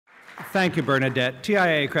Thank you, Bernadette.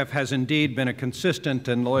 TIAA-CREF has indeed been a consistent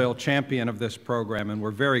and loyal champion of this program, and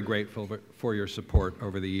we're very grateful for your support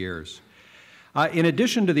over the years. In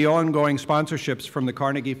addition to the ongoing sponsorships from the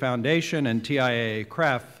Carnegie Foundation and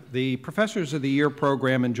TIAA-CREF, the Professors of the Year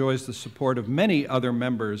program enjoys the support of many other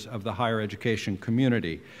members of the higher education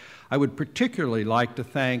community. I would particularly like to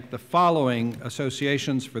thank the following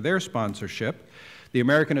associations for their sponsorship: the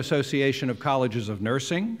American Association of Colleges of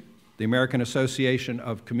Nursing, the American Association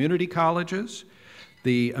of Community Colleges,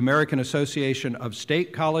 the American Association of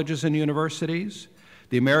State Colleges and Universities,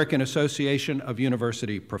 the American Association of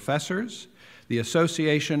University Professors, the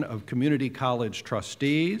Association of Community College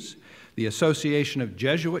Trustees, the Association of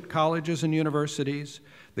Jesuit Colleges and Universities,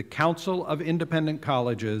 the Council of Independent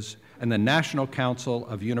Colleges, and the National Council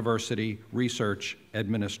of University Research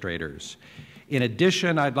Administrators. In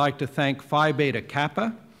addition, I'd like to thank Phi Beta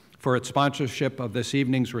Kappa for its sponsorship of this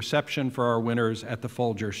evening's reception for our winners at the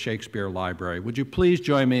Folger Shakespeare Library. Would you please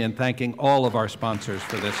join me in thanking all of our sponsors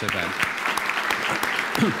for this event?